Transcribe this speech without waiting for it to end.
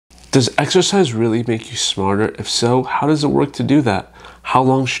Does exercise really make you smarter? If so, how does it work to do that? How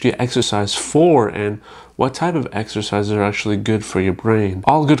long should you exercise for, and what type of exercises are actually good for your brain?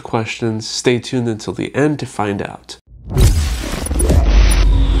 All good questions. Stay tuned until the end to find out.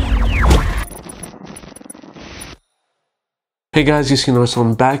 Hey guys, you see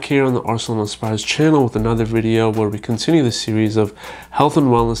Arsalan back here on the Arsalan Inspires channel with another video where we continue the series of health and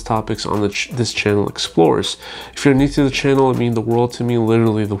wellness topics on this channel explores. If you're new to the channel, it means the world to me,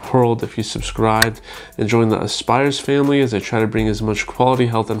 literally the world, if you subscribed and join the Aspires family, as I try to bring as much quality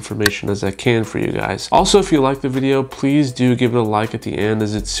health information as I can for you guys. Also, if you like the video, please do give it a like at the end,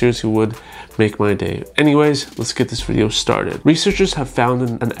 as it seriously would make my day. Anyways, let's get this video started. Researchers have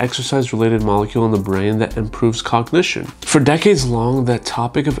found an exercise-related molecule in the brain that improves cognition. For decades long, that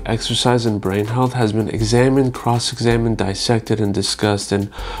topic of exercise and brain health has been examined, cross-examined, dissected, and discussed. And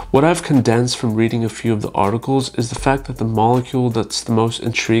what I've condensed from reading a few of the articles is the fact that the molecule that's the most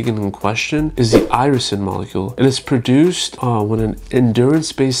intriguing in question is the Irisin molecule. It is produced when an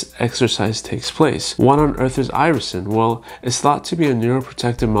endurance-based exercise takes place. What on earth is Irisin? Well, it's thought to be a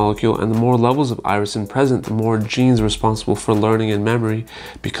neuroprotective molecule, and the more levels of Irisin present, the more genes responsible for learning and memory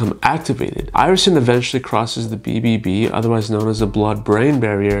become activated. Irisin eventually crosses the BBB, otherwise known as the blood-brain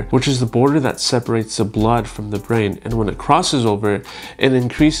barrier, which is the border that separates the blood from the brain, and when it crosses over it, it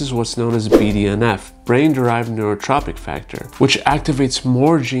increases what's known as BDNF, brain-derived neurotrophic factor, which activates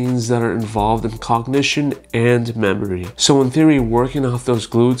more genes that are involved in cognition and memory. So in theory, working off those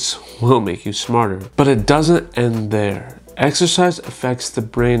glutes will make you smarter. But it doesn't end there. Exercise affects the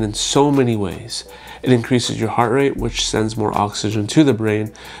brain in so many ways. It increases your heart rate, which sends more oxygen to the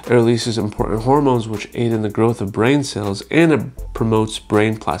brain. It releases important hormones which aid in the growth of brain cells, and it promotes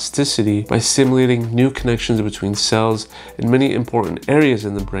brain plasticity by stimulating new connections between cells in many important areas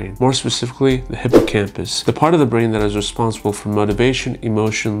in the brain, more specifically the hippocampus, the part of the brain that is responsible for motivation,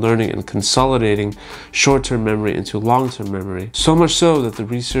 emotion, learning, and consolidating short-term memory into long-term memory. So much so that the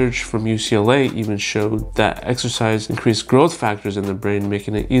research from UCLA even showed that exercise increased growth factors in the brain,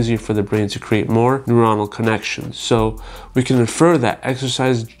 making it easier for the brain to create more neuronal connections. So we can infer that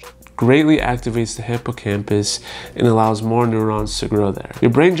exercise greatly activates the hippocampus and allows more neurons to grow there.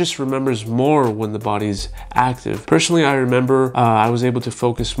 Your brain just remembers more when the body's active. Personally, I remember I was able to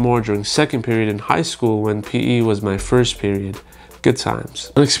focus more during second period in high school when PE was my first period. Good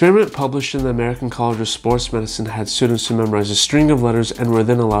times. An experiment published in the American College of Sports Medicine had students to memorize a string of letters and were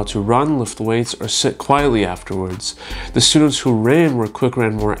then allowed to run, lift weights, or sit quietly afterwards. The students who ran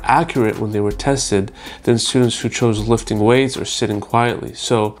more accurate when they were tested than students who chose lifting weights or sitting quietly.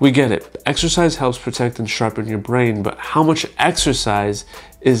 So we get it. Exercise helps protect and sharpen your brain, but how much exercise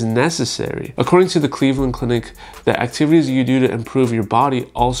is necessary? According to the Cleveland Clinic, the activities you do to improve your body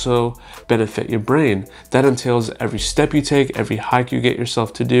also benefit your brain. That entails every step you take, every hike you get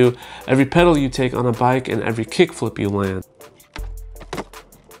yourself to do, every pedal you take on a bike, and every kickflip you land.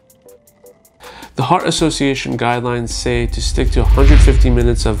 The Heart Association guidelines say to stick to 150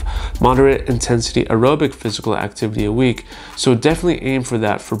 minutes of moderate intensity aerobic physical activity a week, so definitely aim for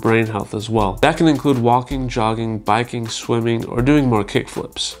that for brain health as well. That can include walking, jogging, biking, swimming, or doing more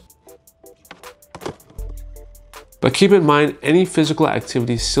kickflips. But keep in mind, any physical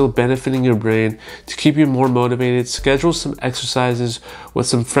activity is still benefiting your brain. To keep you more motivated, schedule some exercises with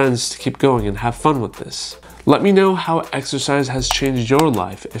some friends to keep going and have fun with this. Let me know how exercise has changed your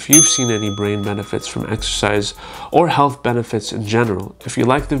life, if you've seen any brain benefits from exercise or health benefits in general. If you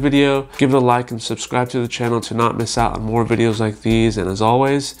liked the video, give it a like and subscribe to the channel to not miss out on more videos like these. And as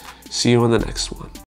always, see you on the next one.